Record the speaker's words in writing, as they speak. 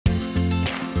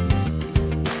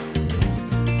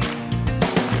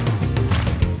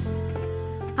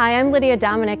Hi, I'm Lydia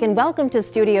Dominic, and welcome to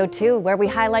Studio 2, where we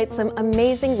highlight some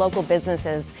amazing local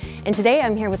businesses. And today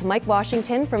I'm here with Mike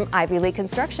Washington from Ivy Lee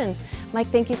Construction. Mike,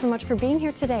 thank you so much for being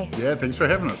here today. Yeah, thanks for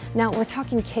having us. Now, we're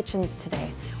talking kitchens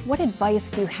today. What advice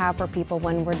do you have for people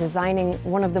when we're designing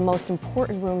one of the most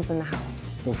important rooms in the house?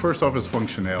 Well, first off is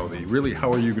functionality. Really,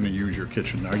 how are you going to use your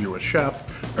kitchen? Are you a chef?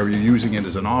 Are you using it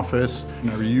as an office?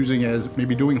 Are you using it as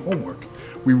maybe doing homework?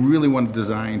 We really want to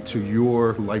design to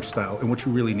your lifestyle and what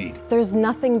you really need. There's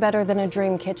nothing better than a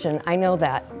dream kitchen. I know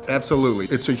that. Absolutely.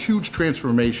 It's a huge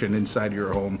transformation inside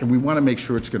your home, and we want to make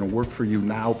sure it's going to work for you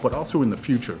now, but also in the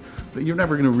future. That you're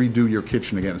never going to redo your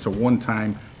kitchen again. So one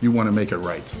time, you want to make it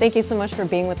right. Thank you so much for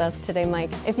being with us today,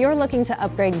 Mike. If you're looking to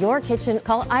upgrade your kitchen,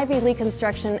 call Ivy Lee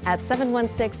Construction at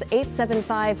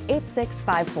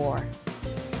 716-875-8654.